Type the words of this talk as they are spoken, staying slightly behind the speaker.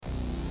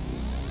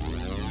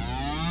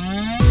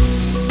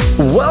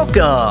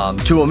Welcome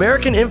to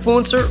American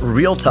Influencer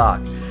Real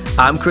Talk.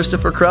 I'm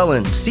Christopher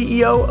Krellin,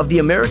 CEO of the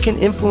American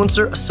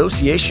Influencer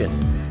Association.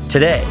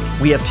 Today,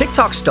 we have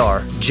TikTok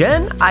star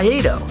Jen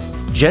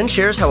Ajedo. Jen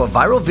shares how a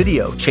viral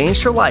video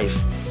changed her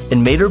life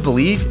and made her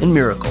believe in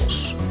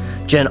miracles.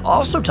 Jen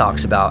also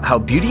talks about how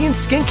beauty and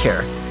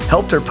skincare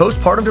helped her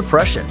postpartum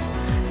depression.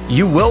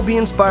 You will be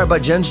inspired by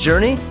Jen's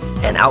journey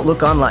and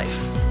outlook on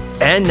life.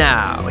 And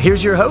now,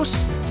 here's your host,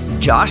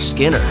 Josh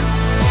Skinner.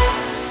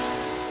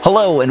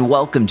 Hello and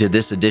welcome to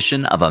this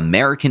edition of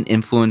American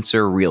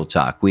Influencer Real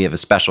Talk. We have a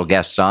special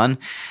guest on.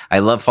 I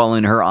love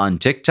following her on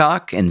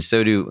TikTok, and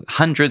so do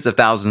hundreds of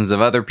thousands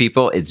of other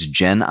people. It's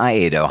Jen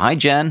Ajedo. Hi,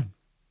 Jen.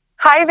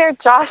 Hi there,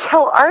 Josh.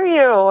 How are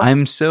you?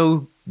 I'm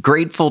so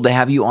grateful to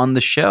have you on the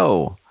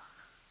show.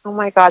 Oh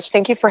my gosh,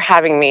 thank you for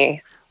having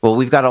me. Well,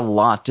 we've got a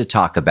lot to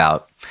talk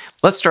about.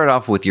 Let's start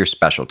off with your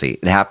specialty.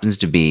 It happens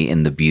to be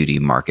in the beauty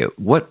market.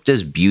 What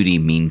does beauty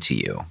mean to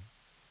you?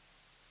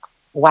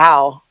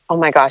 Wow. Oh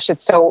my gosh,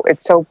 it's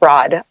so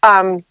broad.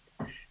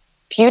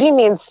 Beauty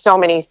means so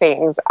many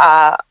things.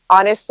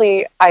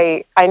 Honestly,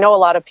 I know a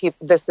lot of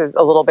people, this is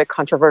a little bit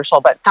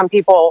controversial, but some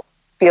people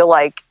feel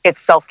like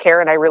it's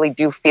self-care, and I really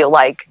do feel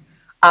like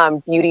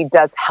beauty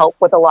does help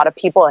with a lot of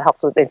people. It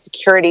helps with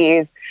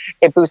insecurities.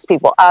 It boosts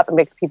people up. It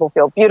makes people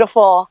feel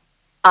beautiful.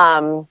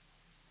 I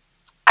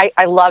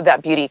love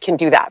that beauty can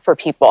do that for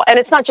people. And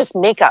it's not just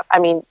makeup. I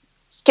mean,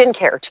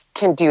 skincare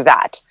can do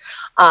that.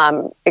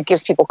 It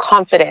gives people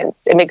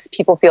confidence. It makes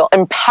people feel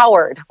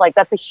empowered. Like,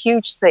 that's a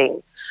huge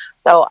thing.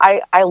 So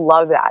I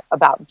love that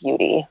about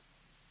beauty.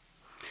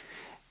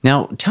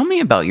 Now, tell me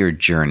about your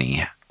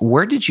journey.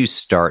 Where did you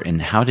start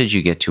and how did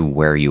you get to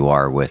where you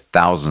are with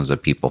thousands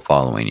of people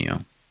following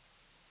you?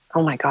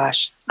 Oh my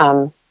gosh.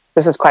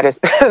 This is quite it's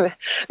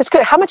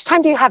good. How much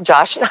time do you have,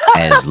 Josh?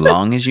 As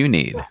long as you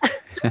need.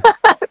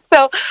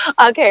 So,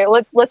 okay,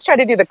 let's try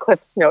to do the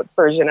Cliff's Notes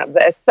version of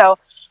this. So,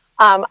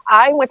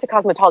 I went to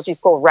cosmetology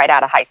school right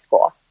out of high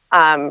school.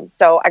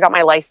 So I got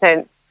my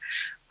license.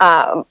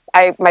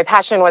 My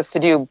passion was to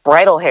do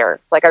bridal hair.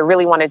 Like, I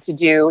really wanted to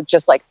do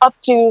just like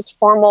updos,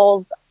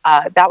 formals.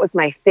 That was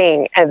my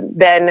thing. And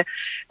then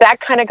that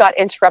kind of got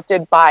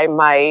interrupted by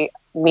my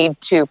need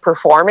to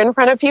perform in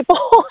front of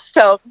people.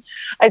 So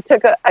I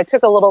took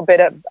a little bit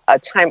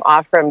of time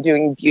off from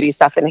doing beauty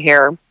stuff and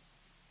hair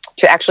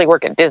to actually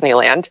work at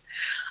Disneyland.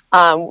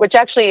 Which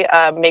actually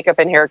makeup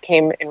and hair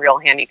came in real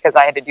handy because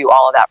I had to do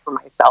all of that for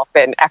myself,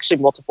 and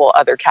actually multiple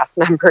other cast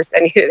members.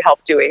 I needed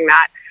help doing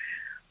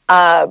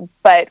that.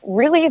 But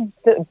really,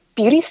 the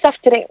beauty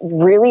stuff didn't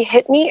really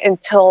hit me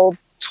until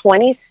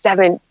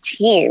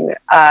 2017.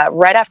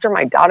 Right after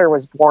my daughter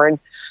was born,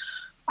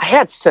 I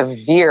had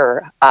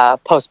severe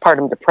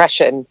postpartum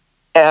depression,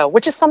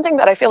 which is something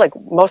that I feel like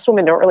most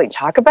women don't really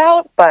talk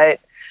about, but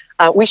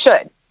we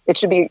should. It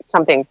should be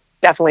something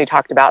definitely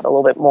talked about a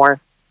little bit more.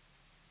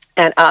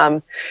 And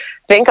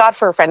thank God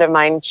for a friend of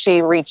mine.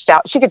 She reached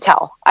out. She could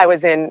tell I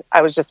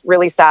was just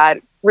really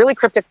sad, really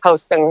cryptic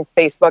posts on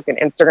Facebook and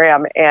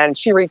Instagram. And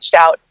she reached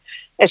out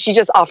and she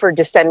just offered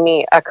to send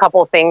me a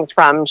couple things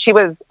she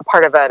was a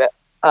part of an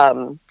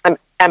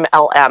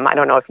MLM. I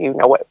don't know if you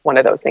know what one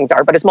of those things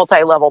are, but it's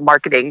multi-level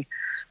marketing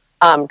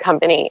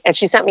company. And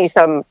she sent me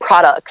some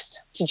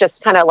products to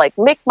just kind of like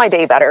make my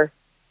day better.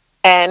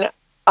 And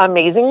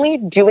amazingly,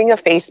 doing a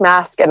face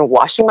mask and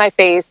washing my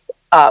face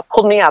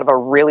pulled me out of a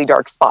really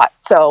dark spot.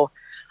 So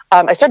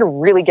I started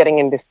really getting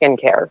into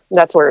skincare.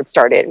 That's where it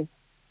started.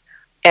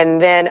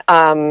 And then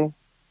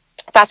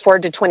fast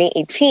forward to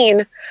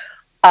 2018,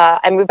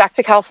 I moved back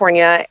to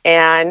California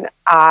and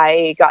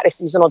I got a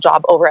seasonal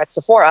job over at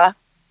Sephora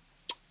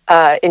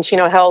in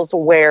Chino Hills,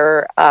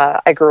 where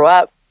I grew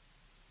up.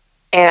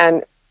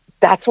 And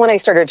that's when I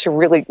started to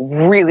really,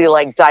 really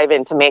like dive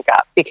into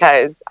makeup,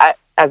 because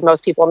as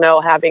most people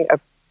know, having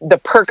the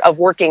perk of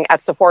working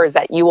at Sephora is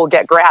that you will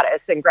get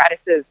gratis, and gratis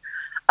is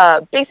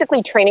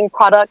basically training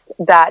product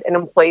that an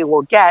employee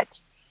will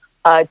get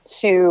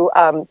to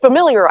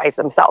familiarize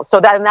themselves. So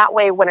that in that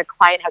way, when a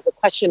client has a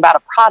question about a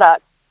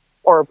product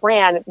or a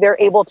brand, they're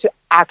able to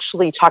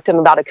actually talk to them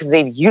about it because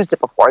they've used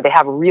it before. They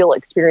have real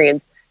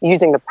experience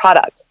using the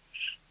product.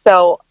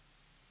 So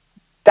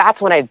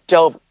that's when I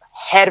dove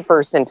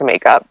headfirst into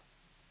makeup.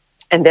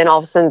 And then all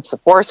of a sudden,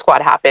 Sephora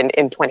Squad happened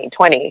in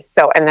 2020.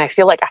 So, and I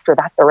feel like after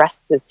that, the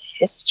rest is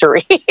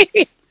history.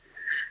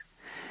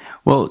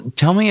 Well,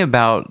 tell me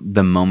about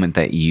the moment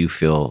that you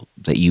feel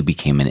that you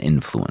became an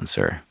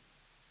influencer.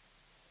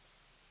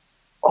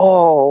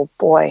 Oh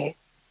boy.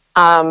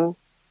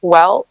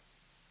 Well,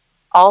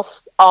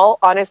 I'll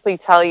honestly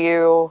tell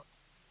you,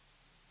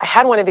 I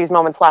had one of these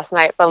moments last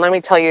night, but let me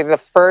tell you, the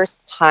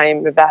first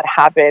time that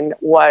happened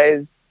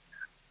was,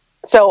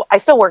 so I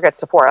still work at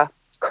Sephora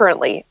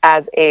currently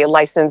as a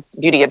licensed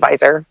beauty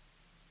advisor.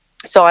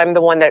 So I'm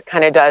the one that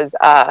kind of does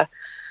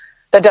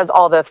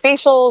all the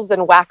facials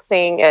and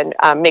waxing and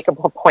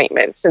makeup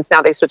appointments. Since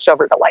now they switched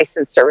over to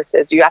licensed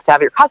services, you have to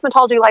have your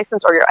cosmetology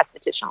license or your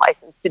esthetician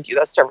license to do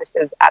those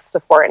services at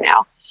Sephora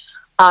now.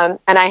 And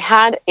I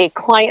had a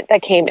client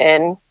that came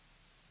in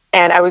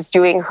and I was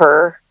doing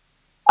her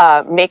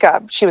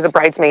makeup. She was a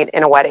bridesmaid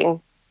in a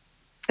wedding,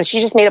 and she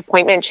just made an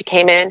appointment. She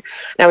came in, and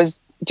I was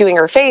doing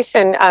her face,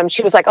 and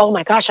she was like, "Oh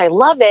my gosh, I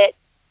love it.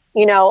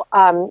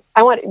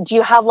 Do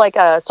you have like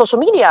a social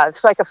media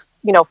so I could,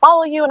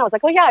 follow you?" And I was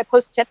like, "Oh yeah, I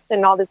post tips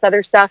and all this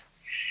other stuff."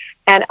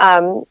 And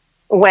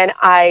when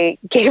I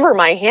gave her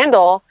my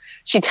handle,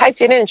 she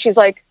typed it in and she's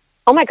like,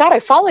 "Oh my God, I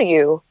follow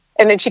you."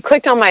 And then she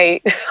clicked on my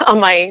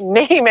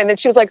name, and then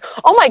she was like,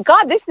 "Oh my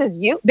God, this is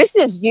you. This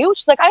is you."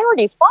 She's like, "I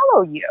already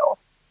follow you."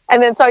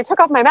 And then so I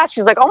took off my mask.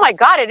 She's like, "Oh my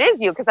God, it is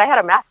you," because I had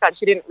a mask on.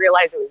 She didn't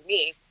realize it was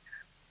me.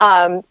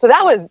 So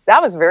that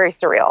was very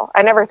surreal.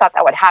 I never thought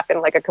that would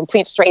happen. Like a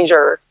complete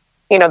stranger,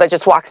 that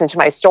just walks into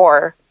my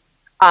store,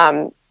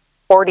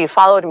 already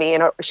followed me.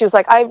 And she's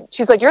like,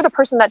 "You're the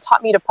person that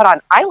taught me to put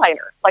on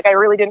eyeliner." Like I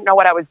really didn't know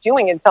what I was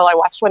doing until I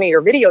watched one of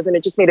your videos, and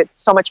it just made it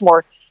so much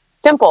more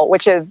simple,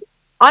 which is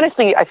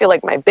honestly, I feel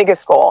like my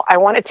biggest goal. I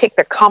want to take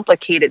the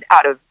complicated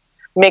out of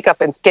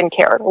makeup and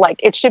skincare. Like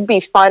it should be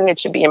fun. It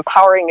should be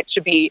empowering. It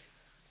should be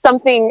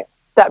something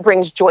that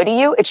brings joy to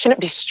you. It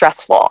shouldn't be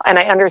stressful. And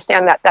I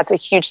understand that that's a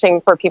huge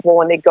thing for people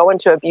when they go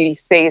into a beauty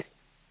space.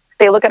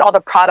 They look at all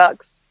the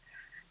products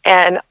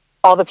and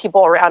all the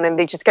people around, and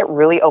they just get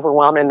really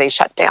overwhelmed and they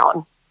shut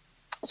down.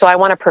 So I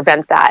want to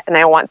prevent that. And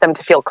I want them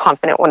to feel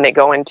confident when they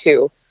go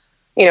into,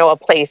 a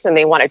place and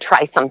they want to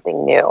try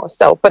something new.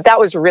 So, but that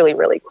was really,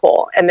 really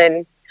cool. And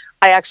then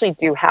I actually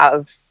do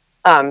have,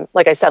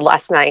 like I said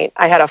last night,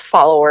 I had a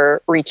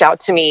follower reach out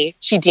to me.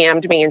 She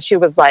DM'd me and she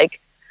was like,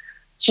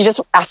 she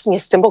just asked me a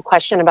simple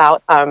question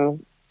about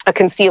a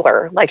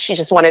concealer. Like she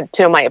just wanted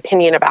to know my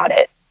opinion about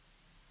it.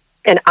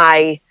 And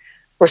I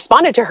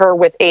responded to her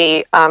with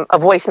a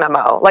voice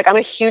memo. Like I'm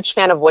a huge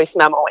fan of voice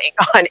memoing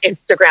on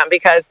Instagram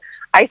because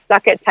I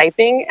suck at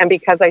typing. And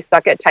because I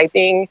suck at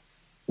typing,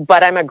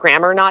 but I'm a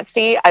grammar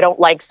Nazi, I don't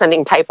like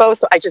sending typos.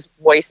 So I just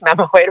voice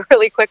memo it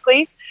really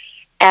quickly.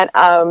 And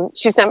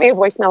she sent me a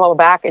voice memo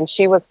back and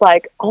she was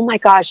like, "Oh my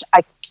gosh,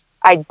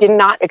 I did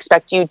not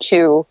expect you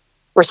to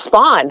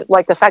respond.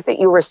 Like the fact that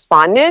you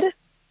responded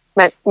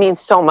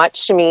means so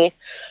much to me."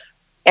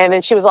 And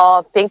then she was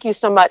all, "Thank you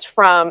so much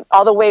from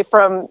all the way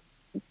from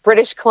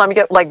British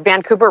Columbia, like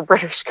Vancouver,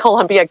 British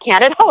Columbia,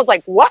 Canada." I was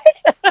like, what?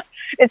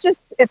 It's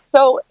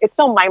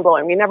so mind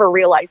blowing. We never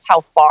realize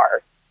how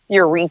far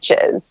your reach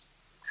is.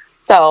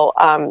 So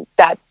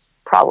that's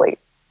probably,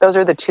 those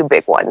are the two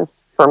big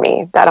ones for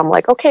me that I'm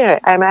like, okay,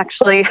 I'm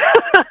actually,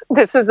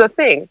 this is a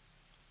thing.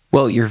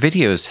 Well, your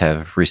videos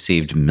have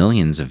received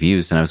millions of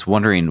views, and I was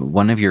wondering,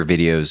 one of your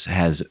videos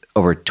has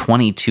over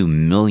 22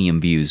 million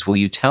views. Will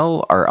you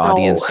tell our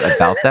audience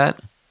about that?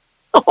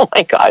 Oh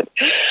my God.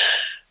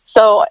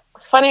 So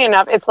funny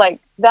enough, it's like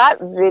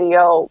that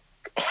video,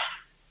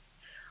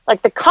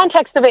 like the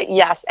context of it,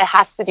 yes, it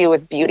has to do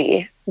with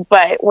beauty.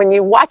 But when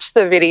you watch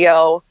the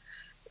video,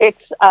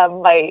 it's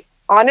my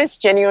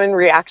honest, genuine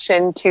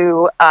reaction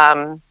to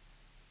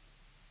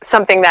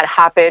something that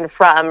happened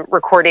from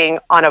recording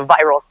on a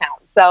viral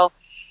sound. So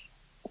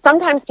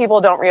sometimes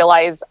people don't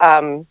realize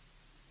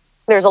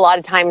there's a lot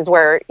of times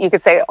where you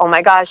could say, "Oh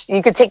my gosh,"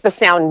 you could take the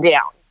sound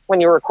down when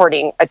you're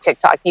recording a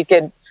TikTok. You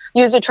could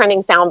use a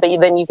trending sound, but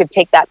then you could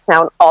take that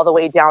sound all the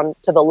way down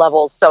to the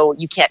levels so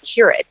you can't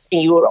hear it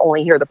and you would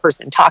only hear the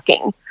person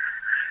talking.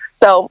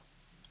 So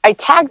I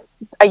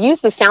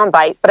used the sound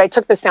bite, but I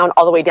took the sound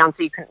all the way down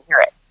so you couldn't hear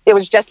it. It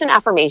was just an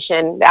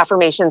affirmation. The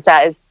affirmation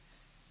says,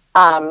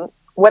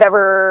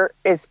 "Whatever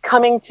is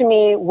coming to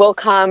me will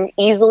come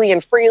easily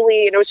and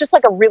freely." And it was just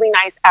like a really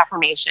nice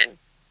affirmation.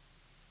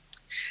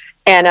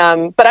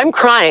 And, but I'm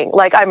crying.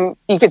 Like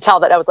you could tell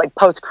that I was like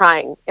post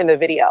crying in the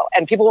video,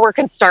 and people were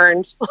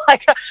concerned.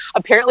 Like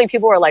apparently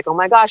people were like, "Oh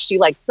my gosh, she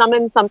like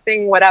summoned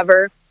something,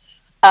 whatever."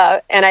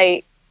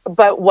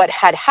 But what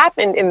had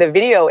happened in the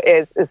video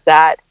is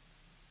that,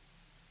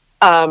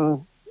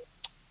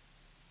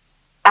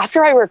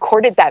 after I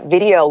recorded that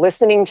video,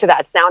 listening to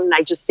that sound, and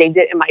I just saved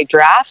it in my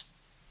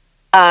drafts,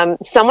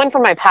 someone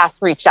from my past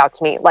reached out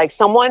to me, like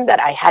someone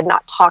that I had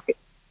not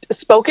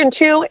spoken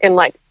to in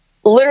like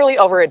literally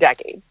over a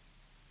decade.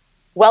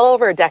 Well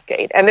over a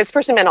decade. And this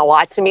person meant a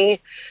lot to me.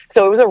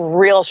 So it was a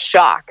real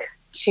shock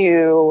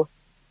to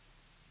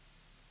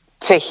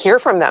hear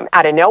from them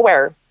out of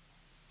nowhere.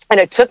 And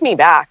it took me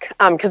back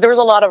because there was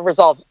a lot of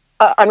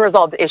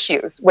unresolved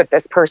issues with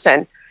this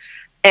person.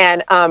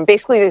 And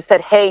basically they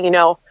said, "Hey,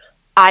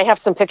 I have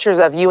some pictures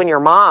of you and your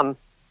mom."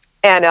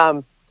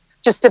 And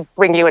just to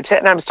bring you into it,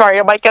 and I'm sorry,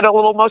 I might get a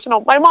little emotional.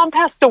 My mom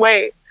passed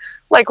away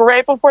like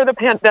right before the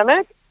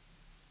pandemic.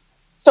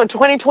 So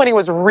 2020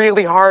 was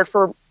really hard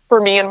for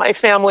me and my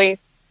family,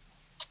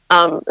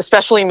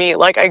 especially me.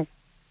 Like I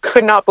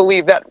could not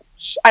believe that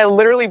I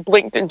literally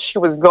blinked and she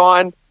was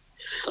gone.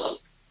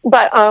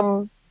 But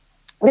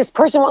this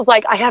person was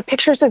like, "I have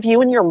pictures of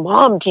you and your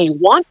mom. Do you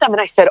want them?"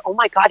 And I said, "Oh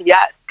my God,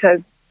 yes."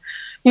 Because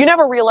you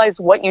never realize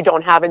what you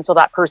don't have until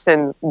that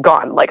person's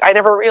gone. Like I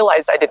never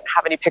realized I didn't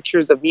have any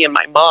pictures of me and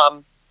my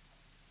mom.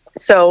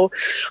 So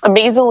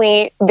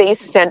amazingly, they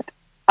sent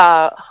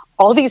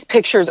all these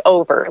pictures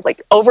over,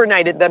 like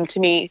overnighted them to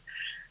me.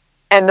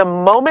 And the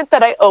moment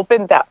that I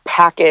opened that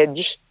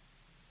package,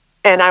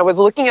 and I was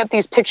looking at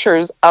these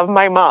pictures of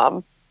my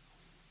mom,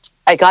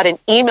 I got an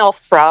email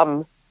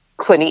from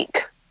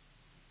Clinique.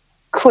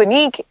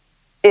 Clinique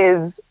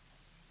is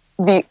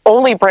the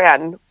only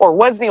brand, or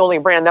was the only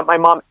brand, that my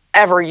mom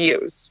ever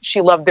used.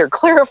 She loved their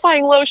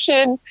clarifying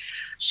lotion.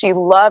 She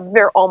loved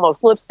their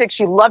Almost lipstick.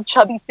 She loved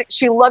Chubby Stick.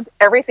 She loved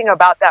everything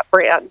about that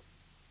brand.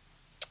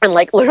 And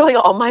like literally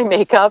all my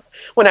makeup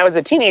when I was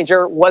a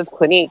teenager was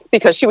Clinique,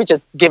 because she would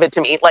just give it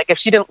to me. Like if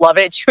she didn't love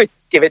it, she would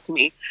give it to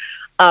me.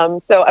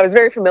 So I was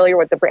very familiar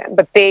with the brand,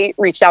 but they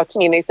reached out to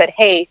me and they said,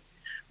 hey,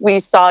 we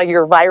saw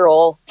your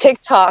viral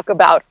TikTok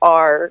about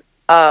our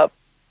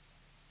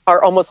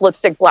Almost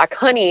lipstick Black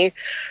Honey.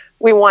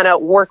 We want to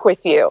work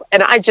with you.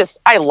 And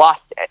I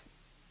lost it.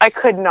 I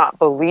could not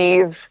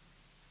believe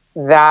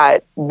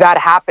that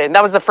happened.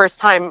 That was the first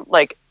time,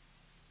 like,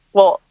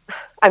 well,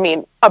 I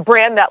mean, a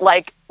brand that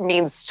like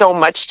means so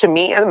much to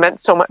me and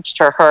meant so much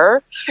to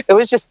her. It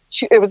was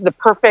the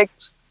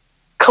perfect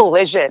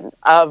collision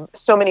of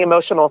so many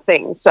emotional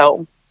things.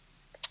 So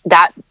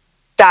that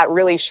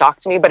really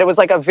shocked me, but it was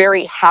like a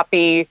very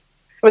happy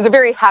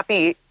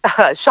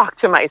shock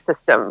to my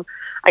system,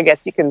 I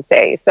guess you can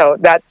say. So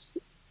that's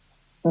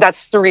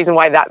the reason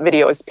why that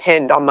video is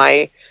pinned on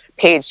my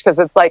page, because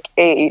it's like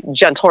a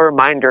gentle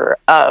reminder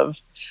of,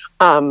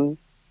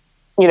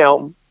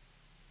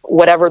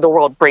 whatever the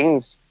world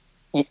brings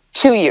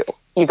to you,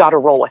 you got to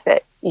roll with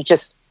it. You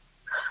just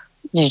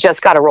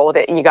got to roll with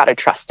it, and you got to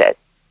trust it.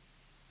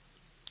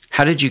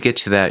 How did you get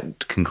to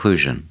that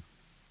conclusion?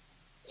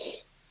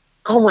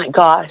 Oh my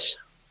gosh.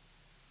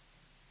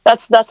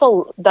 That's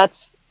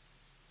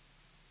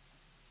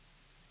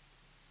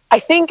I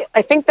think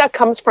that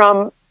comes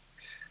from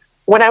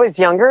when I was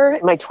younger,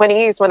 in my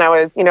 20s, when I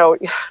was,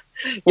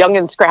 young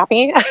and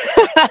scrappy,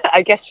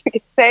 I guess you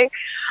could say.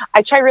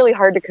 I tried really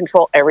hard to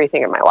control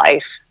everything in my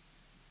life.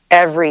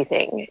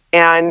 Everything.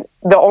 And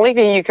the only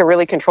thing you can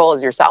really control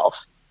is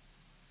yourself.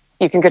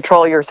 You can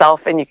control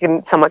yourself, and you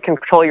can somewhat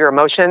control your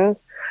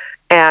emotions.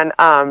 And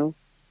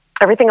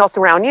everything else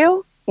around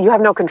you, you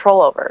have no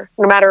control over.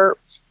 No matter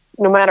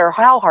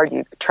how hard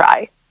you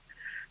try.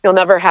 You'll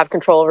never have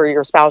control over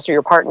your spouse or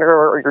your partner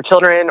or your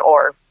children,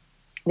 or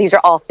these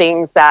are all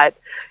things that,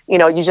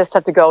 you just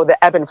have to go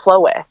the ebb and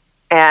flow with.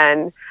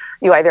 And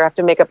you either have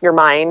to make up your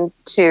mind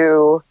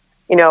to,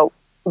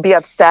 be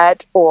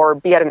upset or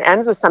be at an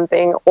ends with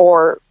something,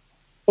 or,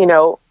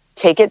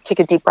 take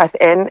a deep breath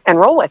in and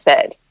roll with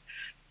it.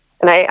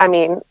 And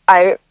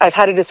I've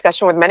had a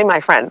discussion with many of my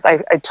friends.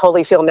 I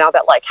totally feel now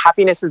that like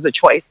happiness is a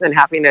choice, and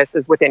happiness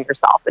is within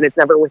yourself, and it's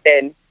never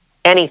within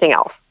anything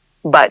else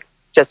but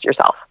just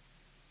yourself.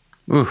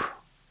 Ooh,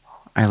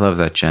 I love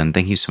that, Jen.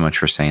 Thank you so much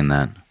for saying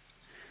that.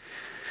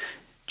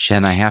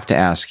 Jen, I have to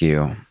ask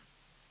you,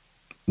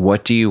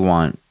 what do you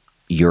want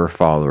your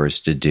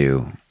followers to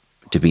do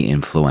to be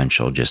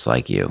influential just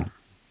like you?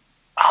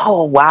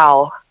 Oh,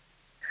 wow.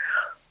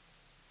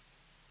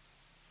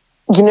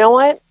 You know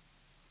what?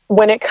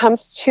 When it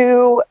comes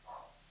to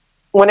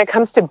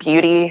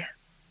beauty,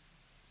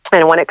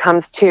 and when it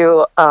comes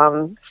to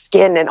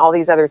skin and all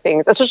these other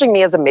things, especially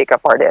me as a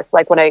makeup artist,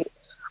 like when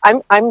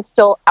I'm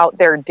still out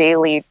there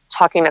daily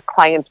talking to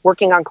clients,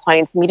 working on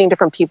clients, meeting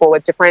different people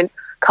with different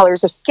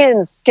colors of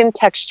skin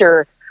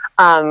texture,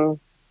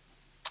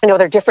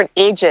 they're different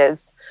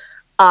ages.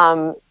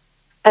 And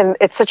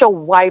it's such a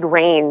wide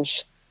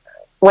range.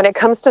 When it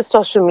comes to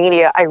social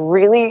media, I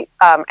really,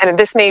 and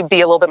this may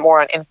be a little bit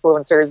more on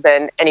influencers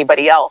than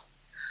anybody else,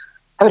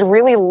 I would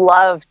really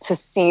love to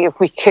see if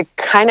we could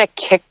kind of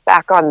kick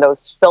back on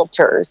those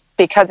filters,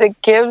 because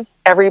it gives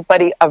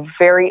everybody a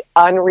very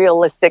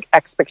unrealistic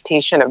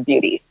expectation of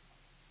beauty.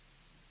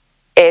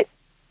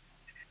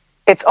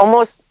 It's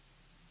almost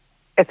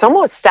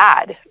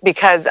sad,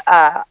 because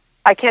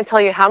I can't tell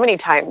you how many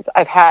times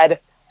I've had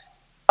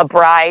a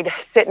bride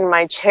sit in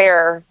my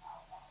chair,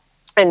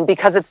 and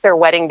because it's their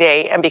wedding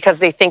day, and because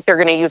they think they're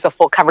going to use a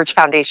full coverage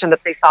foundation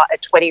that they saw a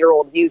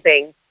 20-year-old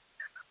using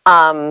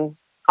on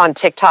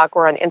TikTok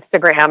or on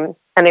Instagram,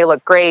 and they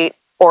look great,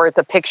 or it's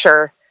a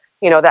picture,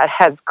 that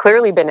has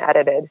clearly been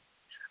edited.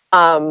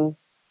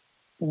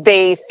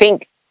 They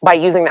think by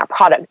using that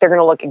product, they're going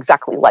to look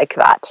exactly like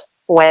that,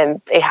 when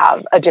they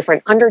have a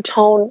different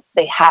undertone,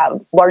 they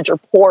have larger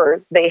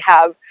pores, they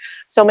have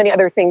so many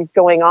other things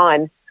going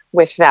on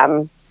with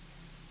them.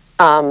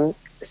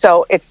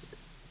 So if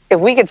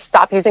we could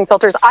stop using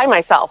filters, I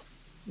myself,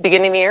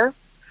 beginning of the year,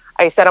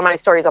 I said on my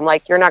stories, I'm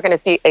like, you're not going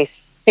to see a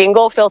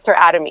single filter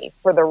out of me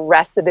for the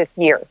rest of this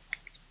year.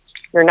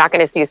 You're not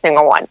going to see a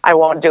single one. I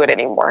won't do it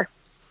anymore.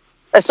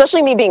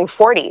 Especially me being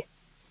 40.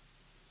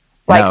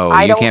 Like, no,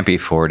 you can't be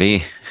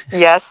 40.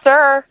 Yes,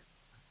 sir.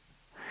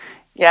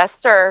 Yes,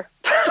 sir.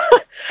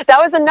 That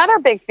was another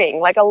big thing.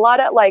 Like a lot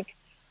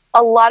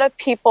of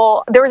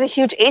people, there was a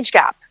huge age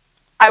gap.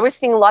 I was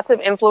seeing lots of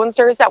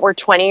influencers that were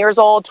 20 years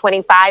old,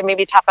 25,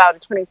 maybe top out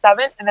at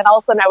 27. And then all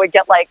of a sudden I would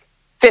get like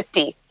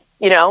 50,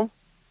 There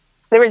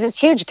was this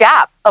huge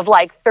gap of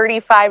like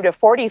 35 to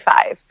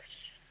 45.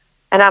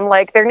 And I'm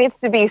like, there needs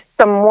to be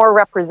some more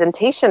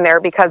representation there,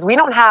 because we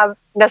don't have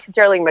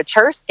necessarily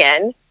mature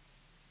skin.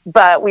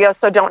 but we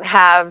also don't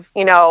have,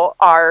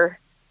 our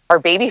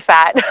baby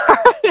fat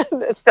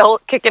still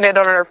kicking it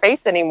on our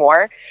face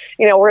anymore.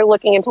 We're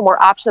looking into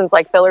more options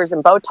like fillers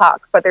and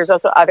Botox, but there's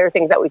also other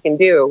things that we can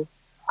do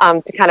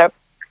to kind of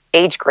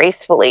age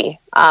gracefully.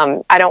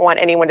 I don't want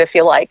anyone to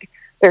feel like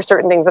there's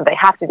certain things that they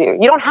have to do.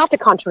 You don't have to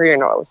contour your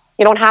nose.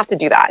 You don't have to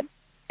do that.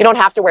 You don't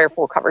have to wear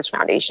full coverage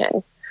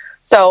foundation.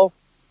 So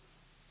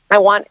I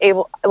want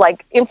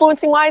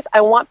influencing wise,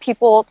 I want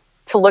people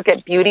to look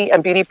at beauty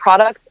and beauty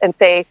products and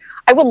say,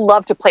 I would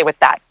love to play with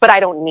that, but I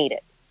don't need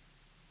it.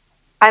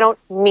 I don't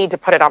need to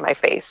put it on my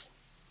face,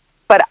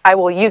 but I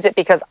will use it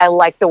because I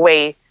like the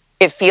way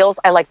it feels.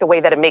 I like the way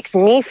that it makes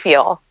me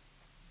feel,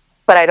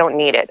 but I don't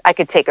need it. I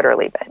could take it or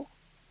leave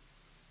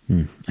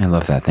it. I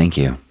love that. Thank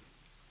you.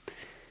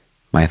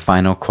 My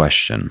final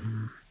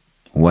question.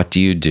 What do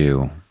you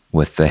do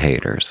with the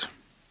haters?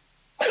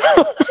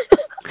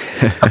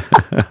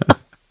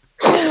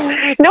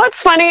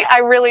 It's funny. I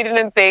really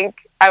didn't think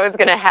I was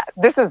going to have,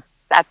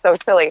 that's so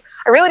silly.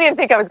 I really didn't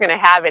think I was going to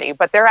have any,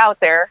 but they're out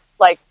there.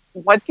 Like,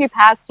 once you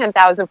pass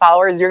 10,000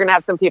 followers, you're going to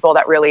have some people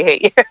that really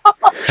hate you.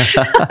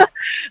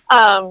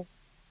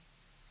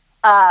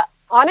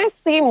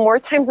 Honestly, more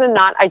times than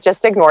not, I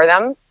just ignore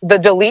them. The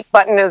delete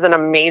button is an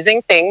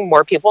amazing thing.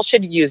 More people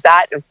should use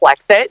that and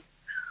flex it.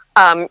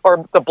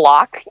 Or the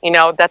block,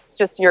 that's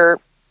just you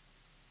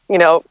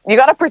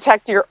got to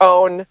protect your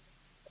own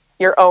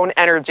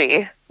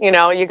energy.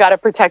 You got to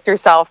protect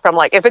yourself from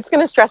if it's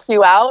going to stress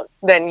you out,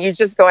 then you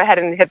just go ahead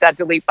and hit that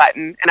delete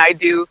button. And I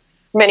do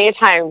many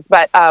times,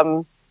 but,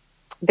 I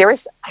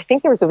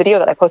think there was a video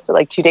that I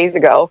posted 2 days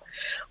ago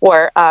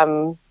where,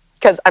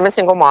 cause I'm a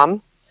single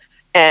mom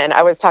and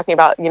I was talking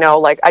about,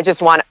 I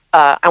just want,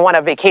 I want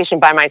a vacation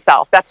by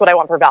myself. That's what I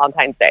want for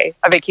Valentine's Day,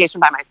 a vacation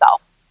by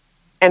myself.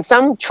 And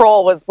some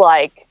troll was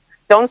like,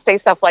 don't say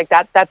stuff like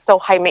that. That's so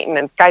high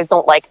maintenance. Guys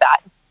don't like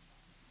that.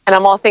 And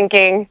I'm all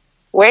thinking,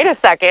 wait a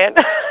second.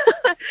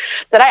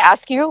 Did I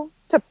ask you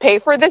to pay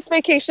for this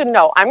vacation?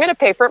 No, I'm going to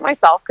pay for it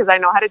myself because I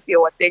know how to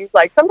deal with things.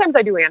 Sometimes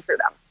I do answer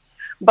them.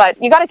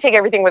 But you got to take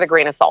everything with a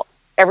grain of salt.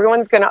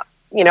 Everyone's going to,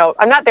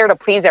 I'm not there to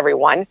please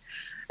everyone.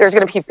 There's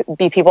going to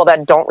be people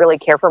that don't really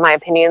care for my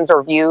opinions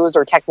or views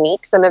or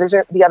techniques. And then there's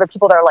the other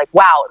people that are like,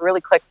 wow, it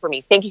really clicked for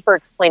me. Thank you for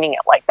explaining it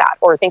like that.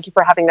 Or thank you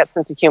for having that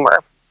sense of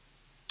humor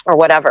or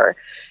whatever.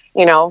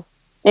 You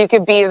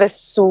could be the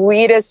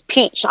sweetest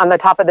peach on the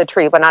top of the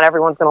tree, but not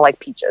everyone's going to like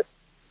peaches.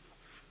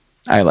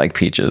 I like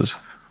peaches.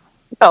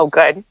 Oh,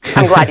 good.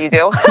 I'm glad you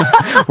do.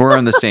 We're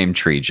on the same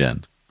tree,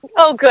 Jen.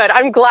 Oh, good.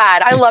 I'm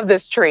glad. I love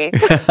this tree.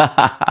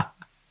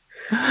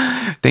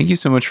 Thank you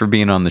so much for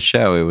being on the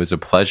show. It was a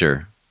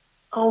pleasure.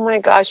 Oh my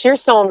gosh, you're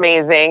so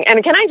amazing.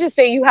 And can I just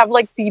say you have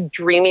the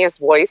dreamiest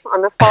voice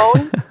on the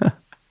phone?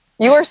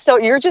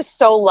 You're just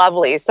so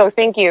lovely. So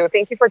thank you.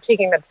 Thank you for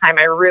taking the time.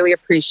 I really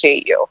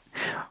appreciate you.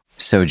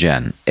 So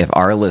Jen, if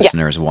our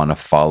listeners want to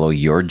follow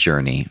your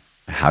journey,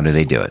 how do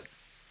they do it?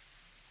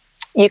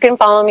 You can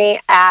follow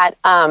me at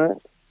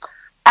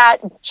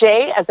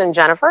J as in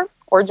Jennifer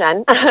or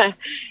Jen,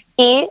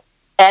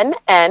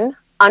 ENN_AEDO.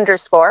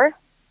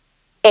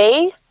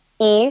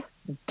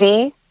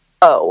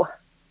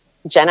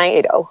 Jen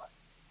Aiedo.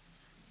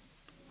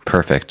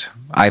 Perfect.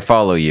 I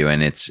follow you,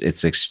 and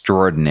it's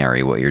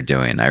extraordinary what you're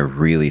doing. I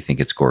really think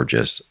it's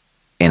gorgeous,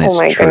 and it's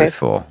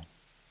truthful. Goodness.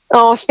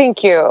 Oh,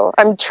 thank you.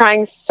 I'm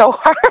trying so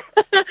hard.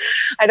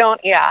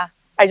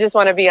 I just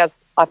want to be as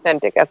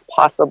authentic as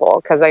possible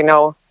because I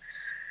know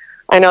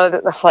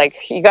that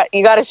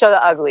you got to show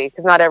the ugly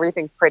because not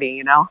everything's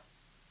pretty,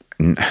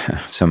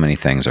 So many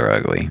things are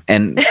ugly,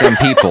 and some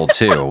people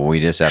too. We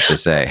just have to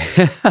say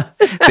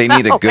they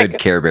need a good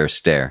Care Bear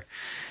stare.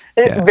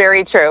 Yeah.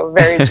 Very true.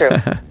 Very true.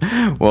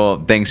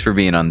 Well, thanks for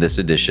being on this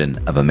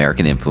edition of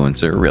American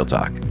Influencer Real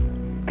Talk.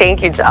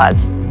 Thank you,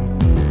 Josh.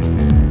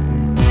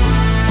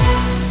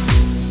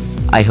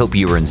 I hope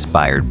you were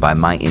inspired by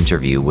my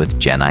interview with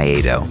Jen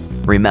Aiedo.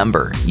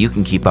 Remember, you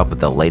can keep up with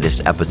the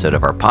latest episode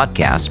of our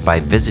podcast by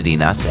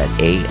visiting us at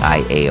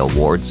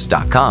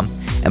AIAawards.com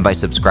and by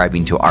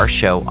subscribing to our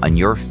show on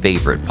your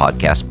favorite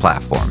podcast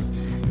platform.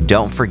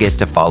 Don't forget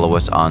to follow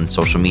us on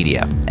social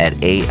media at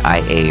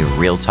AIA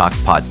Real Talk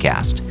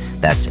Podcast.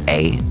 That's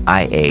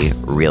AIA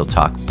Real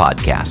Talk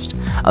Podcast.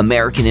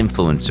 American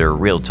Influencer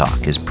Real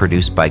Talk is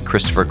produced by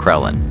Christopher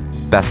Krellin,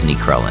 Bethany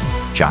Krellin,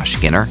 Josh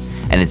Skinner,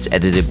 and it's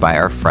edited by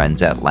our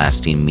friends at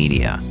Lasting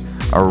Media.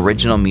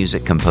 Original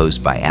music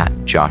composed by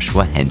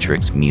 @Joshua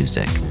Hendricks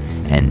Music.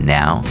 And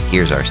now,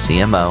 here's our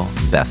CMO,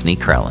 Bethany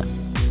Krellin.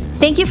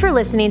 Thank you for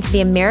listening to the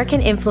American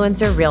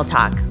Influencer Real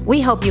Talk. We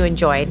hope you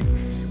enjoyed.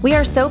 We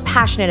are so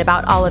passionate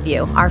about all of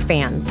you, our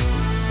fans.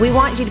 We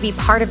want you to be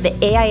part of the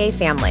AIA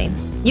family.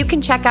 You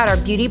can check out our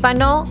beauty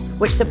bundle,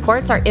 which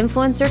supports our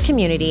influencer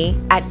community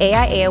at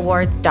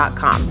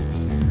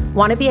AIAawards.com.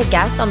 Want to be a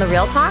guest on the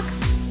Real Talk?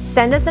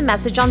 Send us a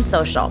message on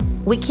social.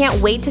 We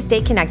can't wait to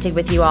stay connected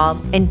with you all,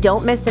 and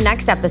don't miss the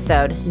next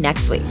episode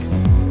next week.